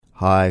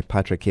Hi,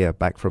 Patrick here,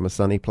 back from a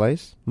sunny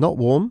place. Not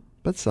warm,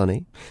 but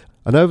sunny.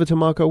 And over to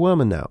Marco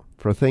Werman now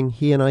for a thing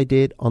he and I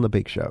did on The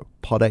Big Show.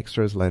 Pod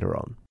extras later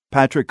on.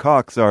 Patrick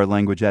Cox, our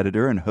language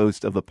editor and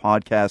host of the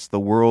podcast The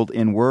World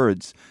in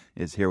Words,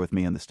 is here with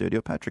me in the studio.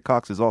 Patrick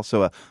Cox is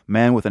also a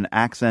man with an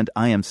accent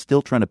I am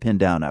still trying to pin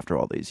down after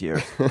all these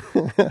years.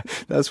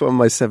 That's what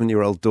my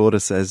 7-year-old daughter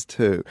says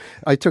too.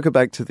 I took her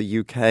back to the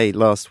UK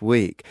last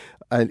week.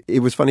 And it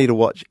was funny to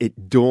watch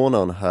it dawn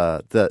on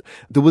her that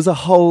there was a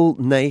whole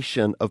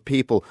nation of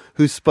people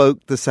who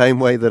spoke the same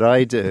way that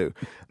I do,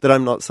 that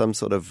I'm not some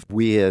sort of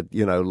weird,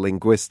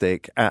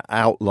 linguistic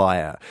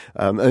outlier.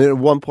 And at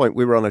one point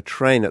we were on a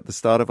train at the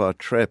start of our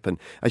trip, and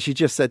she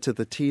just said to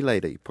the tea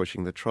lady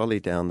pushing the trolley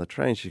down the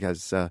train, she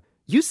goes,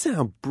 "You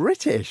sound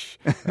British."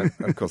 And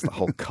of course, the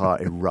whole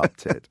car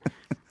erupted.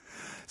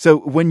 So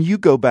when you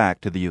go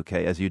back to the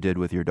UK, as you did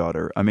with your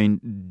daughter,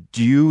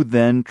 do you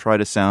then try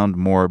to sound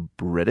more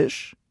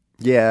British?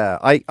 Yeah,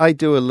 I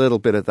do a little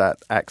bit of that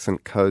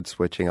accent code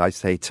switching. I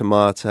say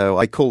tomato.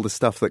 I call the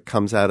stuff that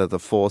comes out of the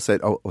faucet,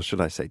 or should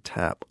I say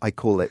tap? I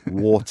call it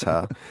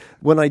water.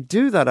 When I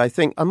do that, I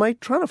think, am I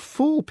trying to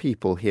fool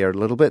people here a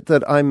little bit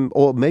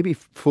or maybe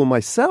fool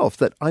myself,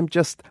 that I'm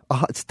just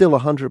still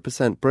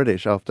 100%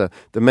 British after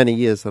the many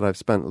years that I've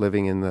spent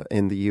living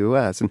in the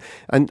US.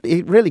 And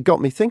it really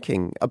got me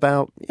thinking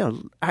about,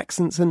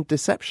 accents and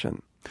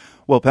deception.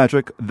 Well,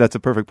 Patrick, that's a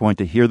perfect point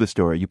to hear the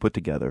story you put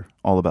together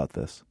all about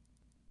this.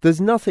 There's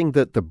nothing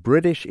that the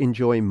British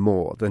enjoy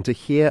more than to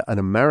hear an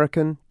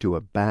American do a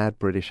bad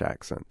British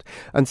accent.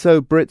 And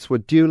so Brits were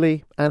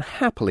duly and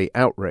happily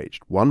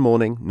outraged one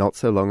morning not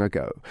so long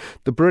ago.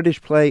 The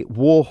British play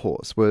War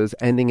Horse was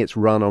ending its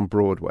run on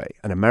Broadway.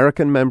 An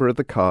American member of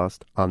the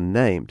cast,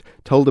 unnamed,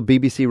 told a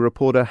BBC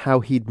reporter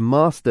how he'd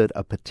mastered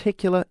a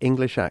particular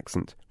English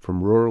accent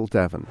from rural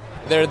Devon.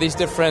 There are these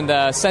different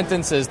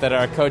sentences that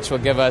our coach will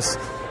give us,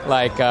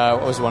 like,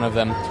 what was one of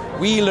them?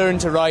 "We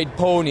learned to ride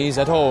ponies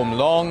at home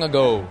long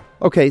ago."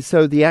 Okay,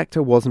 so the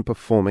actor wasn't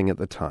performing at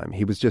the time.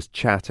 He was just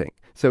chatting.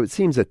 So it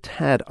seems a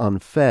tad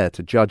unfair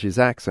to judge his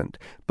accent.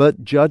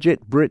 But judge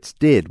it Brits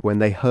did when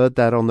they heard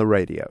that on the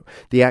radio.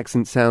 The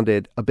accent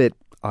sounded a bit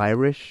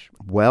Irish,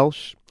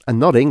 Welsh, and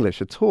not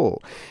English at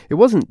all. It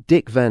wasn't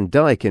Dick Van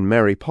Dyke in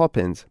Mary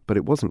Poppins, but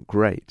it wasn't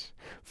great.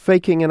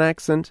 Faking an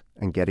accent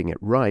and getting it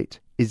right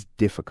is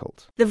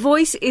difficult. The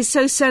voice is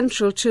so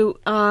central to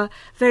our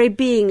very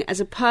being as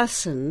a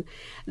person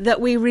that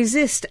we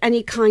resist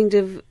any kind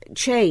of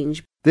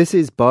change. This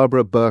is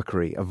Barbara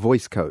Berkery, a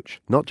voice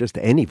coach. Not just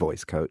any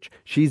voice coach.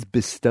 She's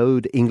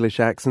bestowed English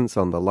accents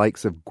on the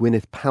likes of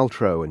Gwyneth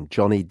Paltrow and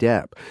Johnny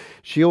Depp.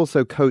 She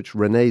also coached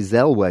Renee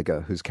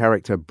Zellweger, whose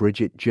character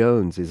Bridget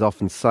Jones is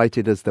often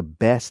cited as the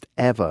best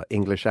ever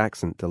English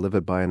accent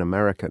delivered by an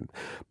American.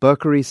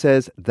 Berkery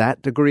says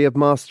that degree of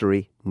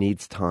mastery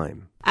needs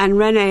time. And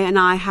Renee and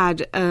I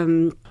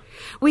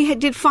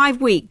did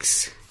 5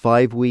 weeks.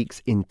 5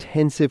 weeks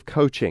intensive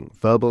coaching,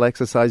 verbal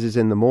exercises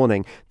in the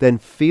morning, then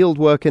field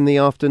work in the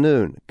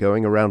afternoon,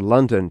 going around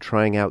London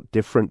trying out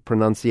different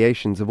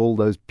pronunciations of all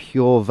those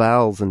pure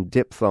vowels and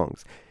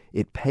diphthongs.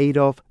 It paid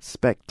off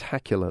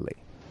spectacularly.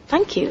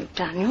 Thank you,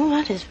 Daniel.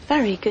 That is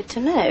very good to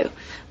know.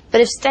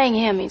 But if staying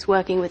here means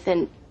working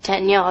within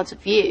 10 yards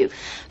of you,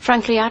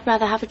 frankly, I'd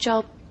rather have a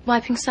job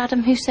wiping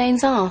Saddam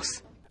Hussein's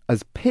arse.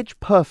 As pitch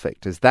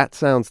perfect as that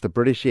sounds to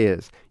British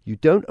ears, you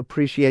don't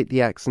appreciate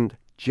the accent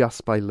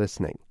just by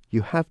listening.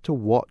 You have to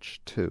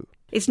watch too.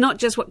 It's not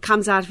just what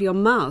comes out of your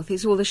mouth,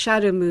 it's all the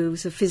shadow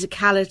moves of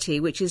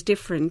physicality, which is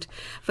different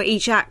for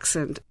each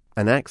accent.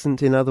 An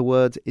accent, in other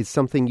words, is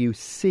something you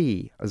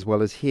see as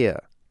well as hear.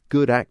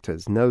 Good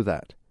actors know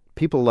that.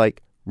 People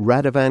like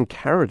Radovan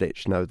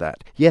Karadzic know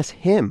that. Yes,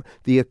 him,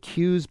 the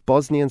accused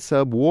Bosnian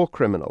Serb war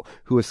criminal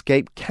who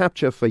escaped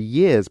capture for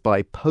years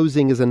by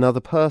posing as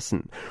another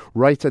person.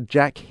 Writer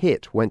Jack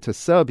Hitt went to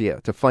Serbia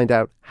to find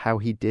out how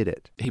he did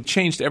it. He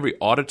changed every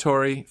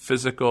auditory,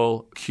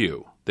 physical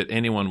cue that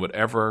anyone would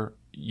ever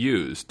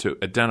use to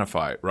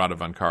identify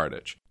Radovan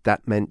Karadzic.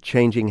 That meant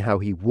changing how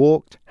he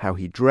walked, how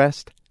he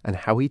dressed, and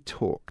how he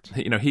talked.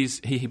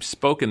 He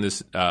spoke in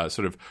this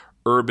sort of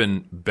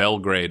urban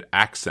Belgrade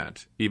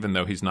accent, even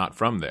though he's not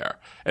from there.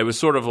 It was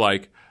sort of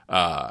like,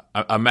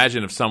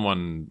 imagine if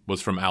someone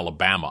was from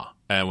Alabama,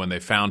 and when they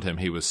found him,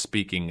 he was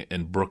speaking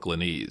in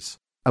Brooklynese.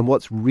 And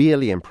what's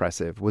really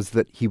impressive was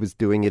that he was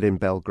doing it in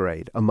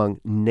Belgrade,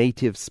 among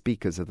native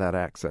speakers of that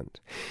accent.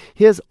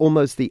 Here's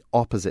almost the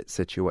opposite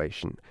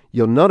situation.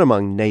 You're not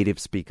among native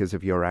speakers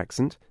of your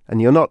accent,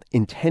 and you're not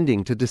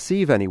intending to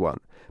deceive anyone.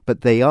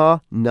 But they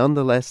are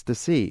nonetheless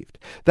deceived.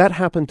 That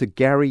happened to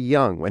Gary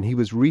Young when he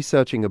was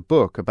researching a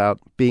book about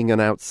being an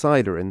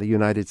outsider in the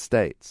United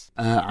States.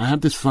 I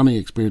had this funny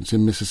experience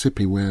in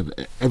Mississippi where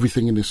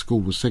everything in this school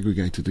was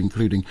segregated,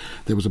 including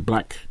there was a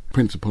black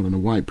principal and a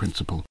white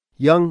principal.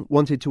 Young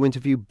wanted to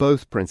interview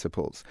both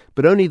principals,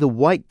 but only the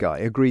white guy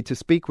agreed to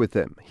speak with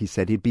him. He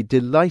said he'd be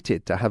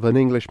delighted to have an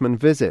Englishman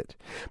visit.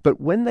 But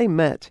when they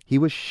met, he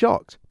was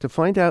shocked to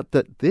find out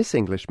that this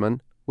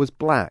Englishman was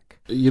black.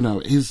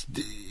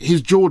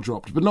 His jaw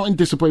dropped, but not in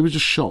disappointment. He was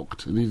just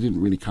shocked, and he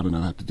didn't really kind of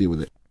know how to deal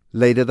with it.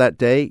 Later that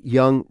day,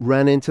 Young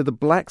ran into the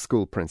black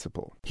school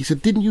principal. He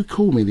said, "Didn't you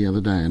call me the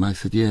other day?" And I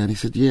said, "Yeah." And he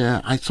said, "Yeah,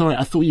 I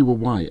thought you were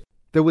white."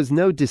 There was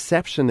no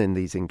deception in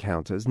these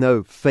encounters,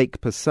 no fake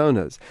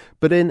personas.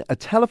 But in a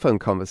telephone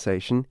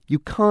conversation, you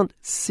can't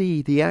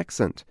see the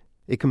accent.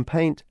 It can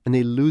paint an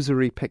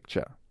illusory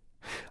picture.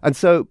 And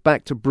so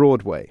back to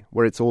Broadway,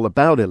 where it's all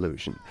about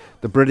illusion.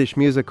 The British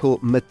musical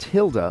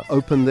Matilda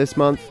opened this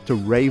month to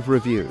rave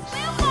reviews.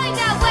 We'll find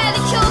out where the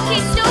chalk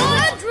is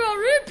stored and draw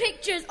room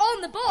pictures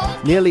on the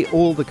board. Nearly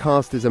all the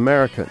cast is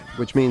American,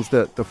 which means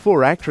that the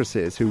 4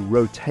 actresses who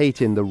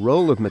rotate in the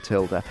role of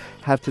Matilda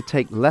have to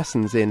take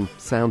lessons in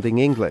sounding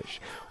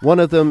English. One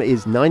of them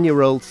is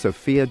 9-year-old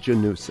Sophia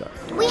Janusa.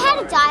 We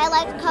had a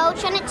dialect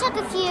coach, and it took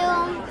a few,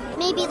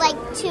 maybe like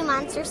 2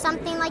 months or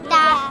something like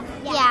that.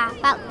 Yeah,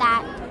 about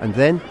that. And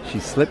then she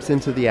slips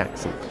into the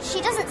accent. She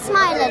doesn't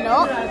smile a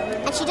lot,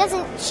 and she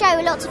doesn't show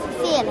lots of her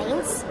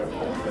feelings.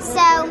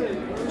 So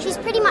she's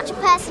pretty much a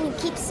person who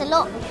keeps a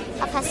lot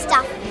of her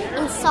stuff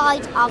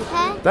inside of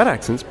her. That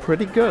accent's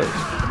pretty good.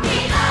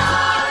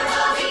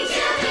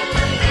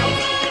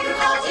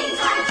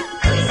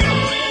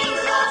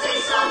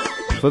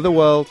 For The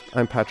World,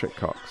 I'm Patrick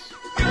Cox.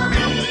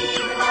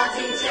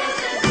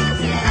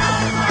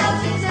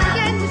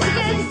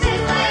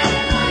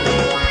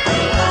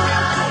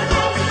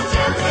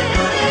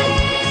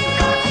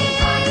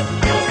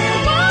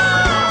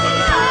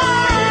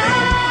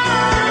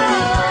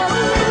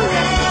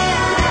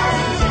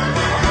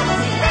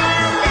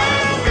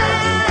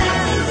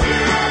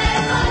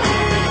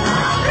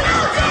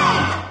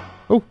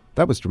 Oh,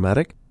 that was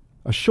dramatic.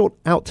 A short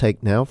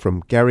outtake now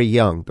from Gary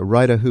Young, the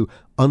writer who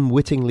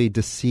unwittingly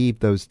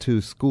deceived those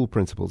 2 school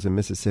principals in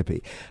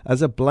Mississippi.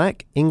 As a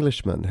black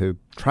Englishman who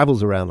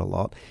travels around a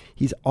lot,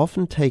 he's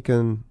often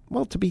taken,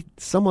 well, to be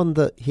someone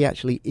that he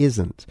actually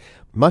isn't.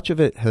 Much of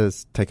it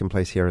has taken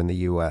place here in the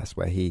US,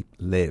 where he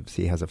lives.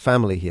 He has a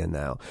family here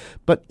now.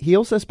 But he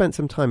also spent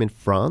some time in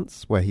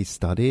France, where he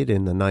studied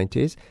in the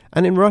 90s,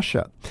 and in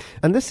Russia.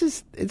 And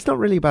it's not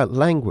really about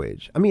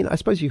language. I mean, I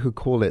suppose you could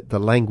call it the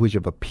language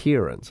of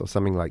appearance or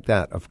something like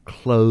that, of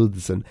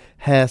clothes and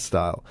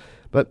hairstyle.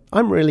 But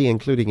I'm really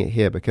including it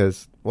here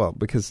because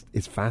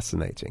it's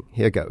fascinating.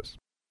 Here goes.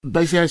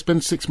 Basically, I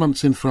spent 6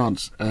 months in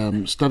France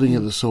studying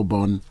at the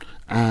Sorbonne,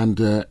 and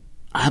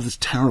I had this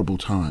terrible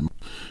time.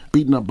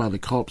 Beaten up by the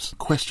cops,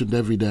 questioned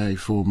every day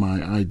for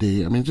my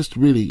ID. I mean, just a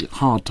really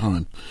hard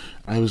time.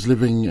 I was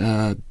living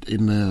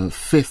in the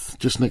 5th,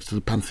 just next to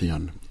the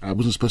Pantheon. I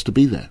wasn't supposed to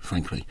be there,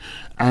 frankly.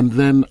 And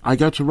then I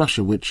go to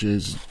Russia, which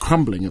is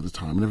crumbling at the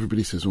time, and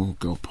everybody says, "Oh,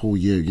 God, poor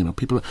you." You know,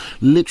 people are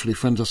literally,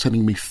 friends are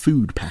sending me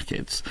food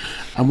packets.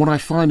 And what I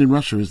find in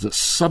Russia is that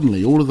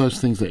suddenly all of those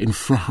things that in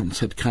France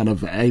had kind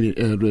of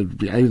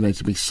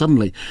alienated me,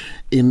 suddenly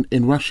in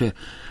Russia,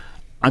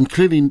 I'm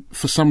clearly,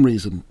 for some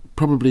reason,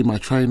 probably my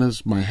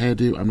trainers, my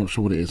hairdo, I'm not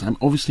sure what it is. I'm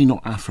obviously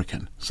not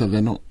African, so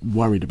they're not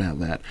worried about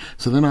that.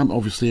 So then I'm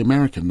obviously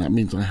American. That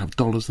means I have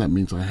dollars, that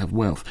means I have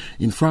wealth.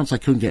 In France, I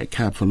couldn't get a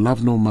cab for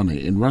love nor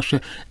money. In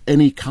Russia,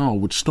 any car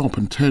would stop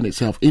and turn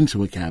itself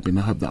into a cab in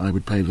the hope that I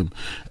would pay them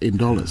in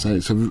dollars. So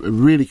it's a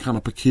really kind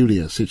of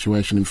peculiar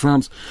situation. In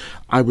France,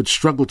 I would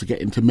struggle to get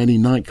into many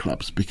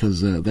nightclubs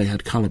because they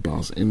had colour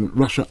bars. In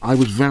Russia, I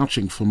was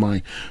vouching for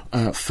my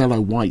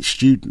fellow white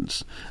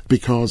students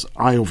because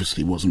I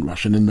obviously wasn't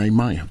Russian and they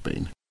might have been.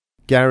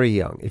 Gary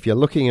Young. If you're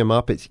looking him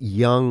up, it's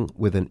Young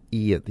with an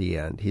E at the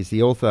end. He's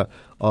the author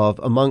of,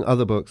 among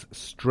other books,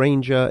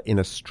 Stranger in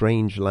a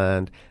Strange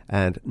Land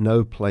and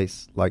No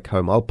Place Like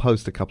Home. I'll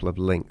post a couple of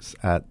links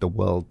at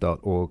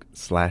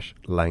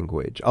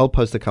theworld.org/language. I'll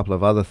post a couple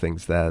of other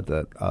things there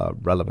that are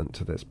relevant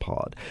to this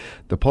pod.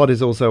 The pod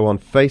is also on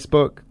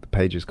Facebook. The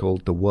page is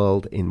called The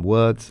World in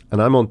Words.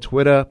 And I'm on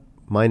Twitter.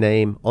 My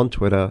name on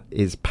Twitter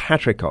is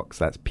Patrick Cox.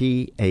 That's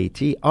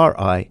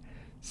Patricox.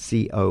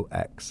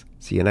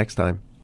 See you next time.